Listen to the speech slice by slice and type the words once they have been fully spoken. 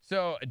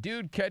So a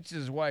dude catches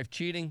his wife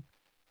cheating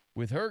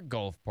with her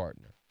golf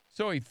partner.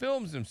 So he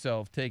films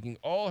himself taking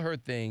all her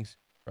things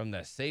from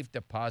the safe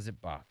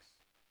deposit box.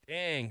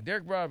 Dang,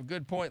 Derek brought up a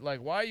good point. Like,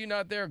 why are you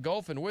not there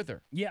golfing with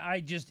her? Yeah,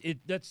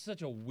 that's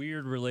such a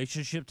weird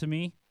relationship to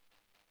me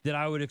that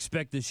I would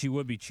expect that she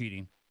would be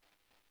cheating.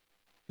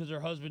 Because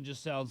her husband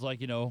just sounds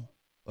like,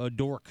 a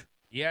dork.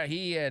 Yeah,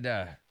 he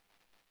had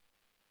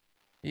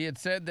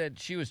said that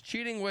she was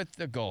cheating with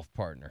the golf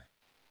partner.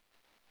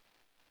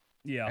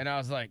 Yeah. And I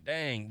was like,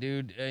 dang,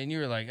 dude. And you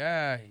were like,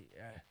 I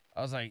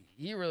was like,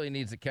 he really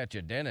needs to catch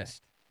a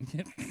dentist.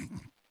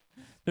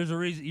 There's a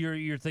reason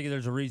you're thinking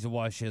there's a reason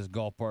why she has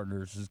golf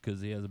partners is because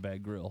he has a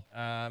bad grill.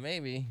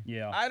 Maybe.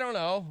 Yeah. I don't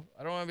know.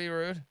 I don't want to be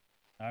rude.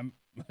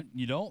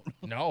 You don't?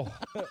 No.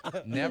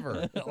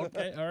 Never.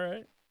 Okay, all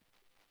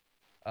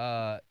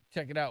right.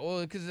 Check it out.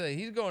 Well, because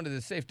he's going to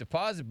the safe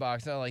deposit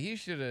box now. Like, he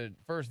should have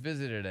first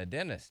visited a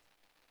dentist.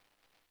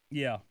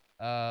 Yeah.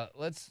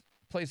 Let's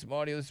play some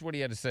audio. This is what he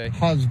had to say.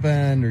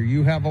 Husband, or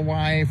you have a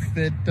wife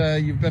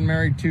that you've been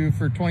married to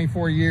for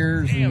 24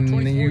 years, Damn, and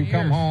 24 you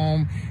come years.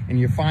 home and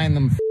you find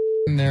them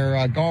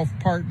their golf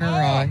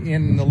partner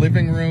in the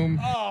living room.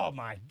 Oh,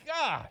 my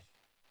gosh.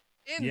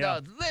 In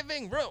the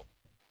living room.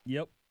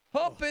 Yep.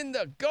 Humping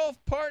the golf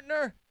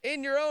partner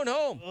in your own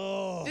home.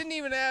 Oh. Didn't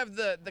even have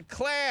the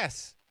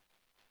class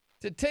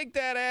to take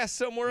that ass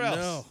somewhere else.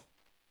 No.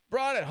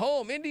 Brought it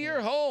home, into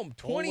your home.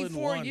 Hole in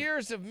 24 one.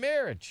 years of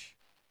marriage.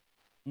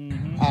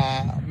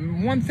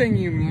 Mm-hmm. One thing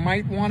you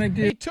might want to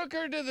do. He took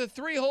her to the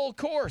 3-hole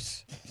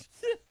course.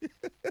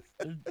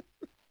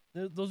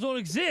 Those don't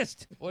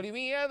exist. What do you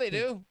mean? Yeah, they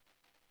do.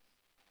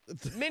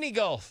 Mini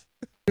golf.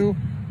 Go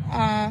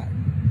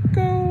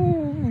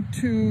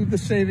to the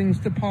savings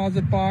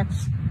deposit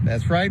box.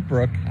 That's right,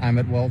 Brooke. I'm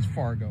at Wells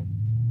Fargo.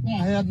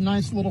 Well, I had a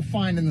nice little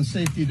find in the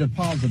safety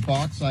deposit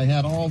box. I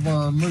had all of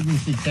our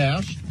emergency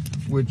cash,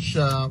 which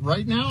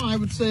right now I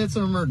would say it's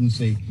an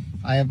emergency.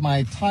 I have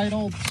my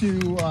title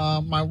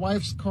to my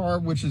wife's car,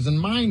 which is in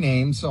my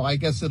name, so I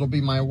guess it'll be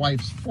my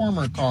wife's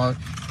former car.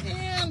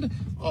 And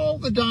all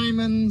the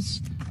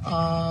diamonds,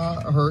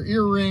 her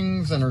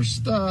earrings and her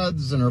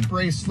studs and her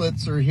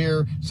bracelets are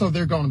here, so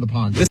they're going to the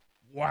pawn shop.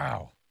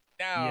 Wow.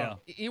 Now,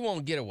 he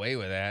won't get away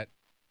with that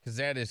because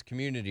that is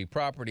community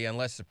property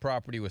unless the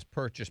property was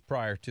purchased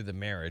prior to the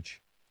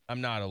marriage.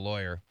 I'm not a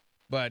lawyer,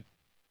 but,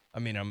 I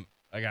mean,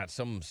 I got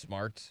some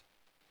smarts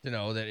to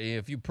know that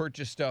if you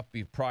purchase stuff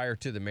prior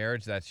to the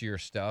marriage, that's your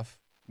stuff.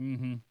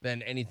 Mm-hmm.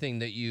 Then anything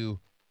that you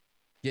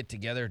get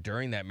together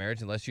during that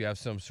marriage, unless you have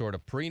some sort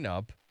of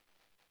prenup,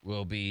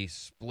 will be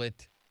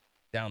split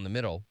down the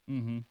middle.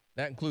 Mm-hmm.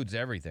 That includes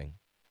everything.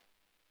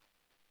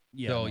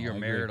 Yeah. So no, your I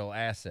agree. marital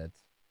assets.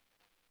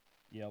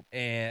 Yep.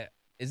 And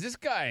is this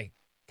guy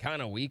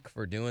kind of weak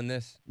for doing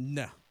this?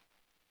 No.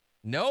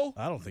 No?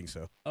 I don't think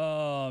so.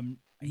 No.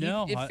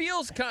 It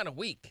feels kind of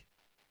weak.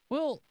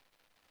 Well,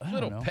 A I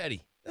little don't know.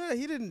 petty.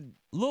 He didn't.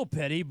 A little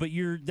petty, but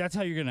that's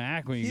how you're gonna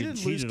act when you He get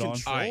didn't lose cheated on.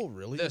 control. All right,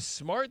 really? The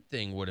smart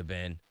thing would have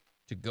been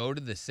to go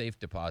to the safe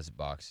deposit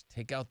box,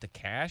 take out the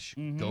cash,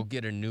 Mhm. go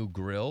get a new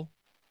grill.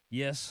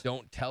 Yes.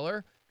 Don't tell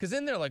her. Because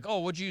then they're like, oh,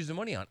 what'd you use the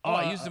money on? Oh,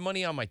 I used the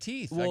money on my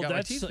teeth. Well, I got my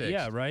that's teeth fixed.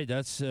 yeah, right.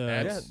 That's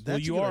That's- well, that's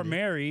a you good are idea.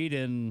 married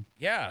and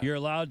Yeah. you're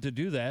allowed to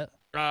do that.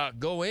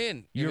 Go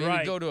in. You're maybe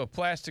right. Go to a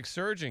plastic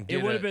surgeon.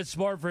 It would have been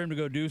smart for him to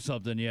go do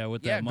something,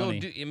 with that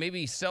money.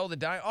 Maybe sell the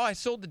diamond. Oh, I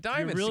sold the You're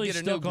diamonds really to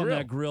get a new stuck on grill.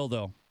 that grill,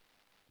 though.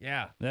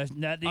 Yeah.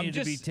 That needed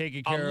to be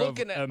taken care I'm of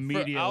looking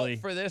immediately. out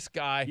for this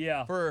guy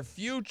Yeah. for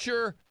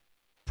future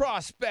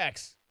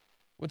prospects.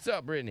 What's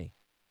up, Brittany?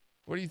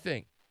 What do you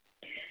think?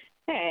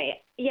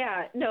 Hey,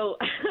 yeah, no.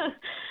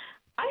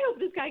 I hope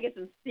this guy gets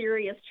in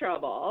serious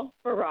trouble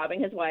for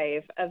robbing his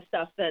wife of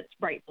stuff that's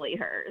rightfully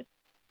hers.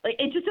 Like,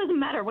 it just doesn't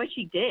matter what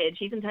she did.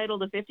 She's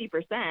entitled to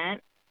 50%.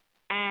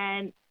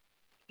 And,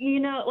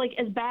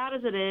 as bad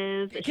as it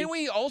is. Can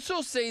we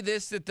also say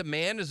this, that the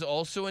man is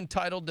also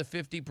entitled to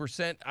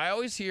 50%? I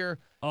always hear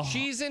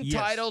she's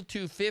entitled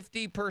to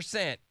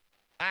 50%.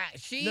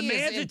 She The is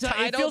man's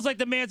entitled. It feels like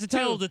the man's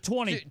entitled to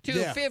 20. To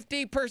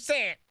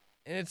 50%.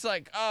 And it's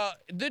like,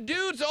 the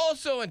dude's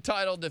also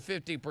entitled to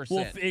 50%.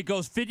 Well, it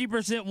goes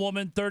 50%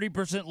 woman,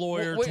 30%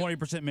 lawyer, Well,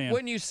 20% man.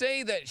 When you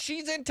say that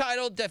she's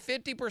entitled to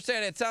 50%,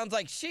 it sounds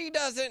like she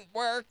doesn't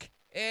work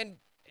and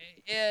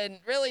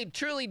really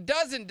truly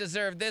doesn't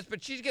deserve this,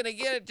 but she's going to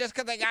get it just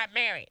because they got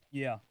married.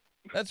 Yeah.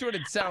 That's what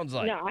it sounds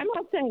like. No, I'm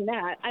not saying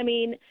that. I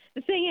mean,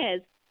 the thing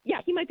is,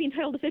 yeah, he might be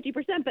entitled to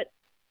 50%, but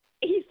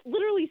he's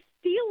literally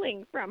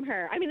stealing from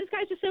her. I mean, this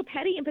guy's just so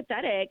petty and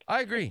pathetic.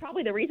 I agree. That's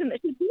probably the reason that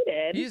she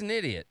cheated. He's an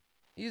idiot.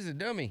 He's a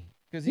dummy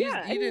because he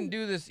didn't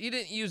do this. He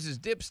didn't use his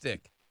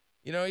dipstick.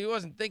 He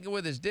wasn't thinking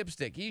with his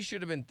dipstick. He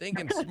should have been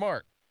thinking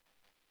smart.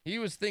 He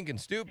was thinking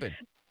stupid.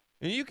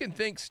 And you can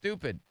think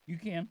stupid. You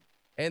can.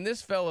 And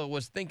this fella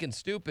was thinking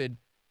stupid,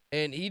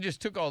 and he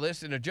just took all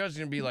this, and the judge is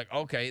going to be like,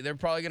 okay, they're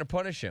probably going to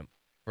punish him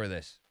for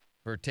this,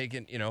 for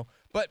taking,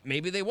 but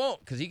maybe they won't,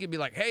 because he could be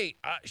like, hey,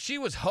 she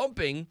was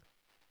humping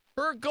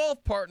her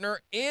golf partner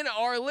in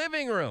our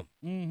living room.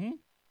 Mm-hmm.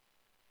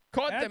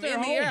 Caught At them their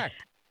in the home. act.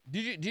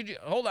 Did you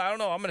hold on? I don't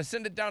know. I'm going to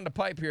send it down the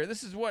pipe here.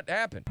 This is what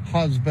happened.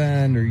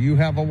 Husband, or you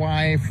have a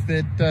wife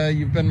that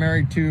you've been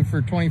married to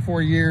for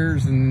 24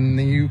 years, and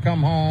you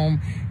come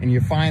home and you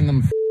find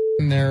them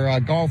their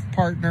golf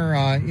partner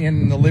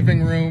in the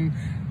living room.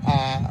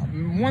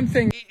 One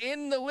thing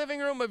in the living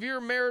room of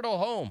your marital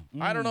home.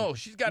 I don't know.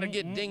 She's got to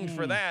get dinged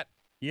for that.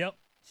 Yep.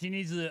 She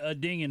needs a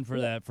dinging for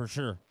that, for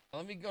sure.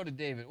 Let me go to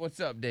David. What's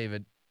up,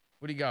 David?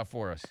 What do you got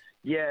for us?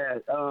 Yeah.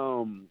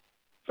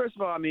 First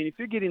of all, I mean, if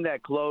you're getting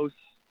that close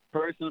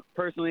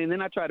personally, and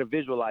then I try to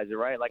visualize it,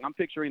 right? Like I'm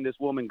picturing this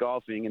woman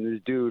golfing and this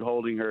dude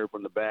holding her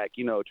from the back,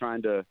 you know,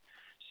 trying to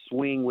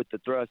swing with the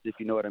thrust, if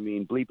you know what I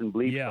mean. Bleep and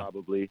bleep,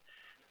 probably.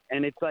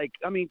 And it's like,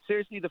 I mean,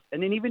 seriously,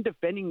 and then even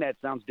defending that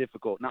sounds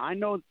difficult. Now, I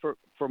know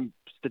from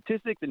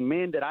statistics and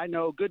men that I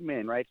know, good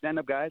men, right,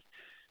 stand-up guys,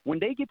 when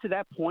they get to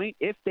that point,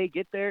 if they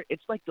get there,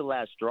 it's like the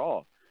last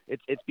straw.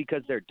 It's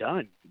because they're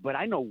done. But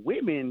I know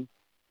women,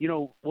 you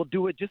know, will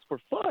do it just for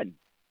fun,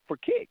 for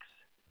kicks.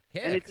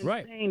 Yeah, and it's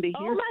insane to hear.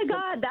 Oh, my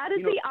God, that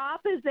is the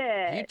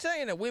opposite. You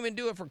saying that women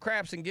do it for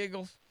craps and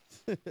giggles?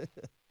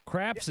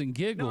 Craps and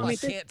giggles? No, I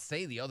can't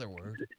say the other word.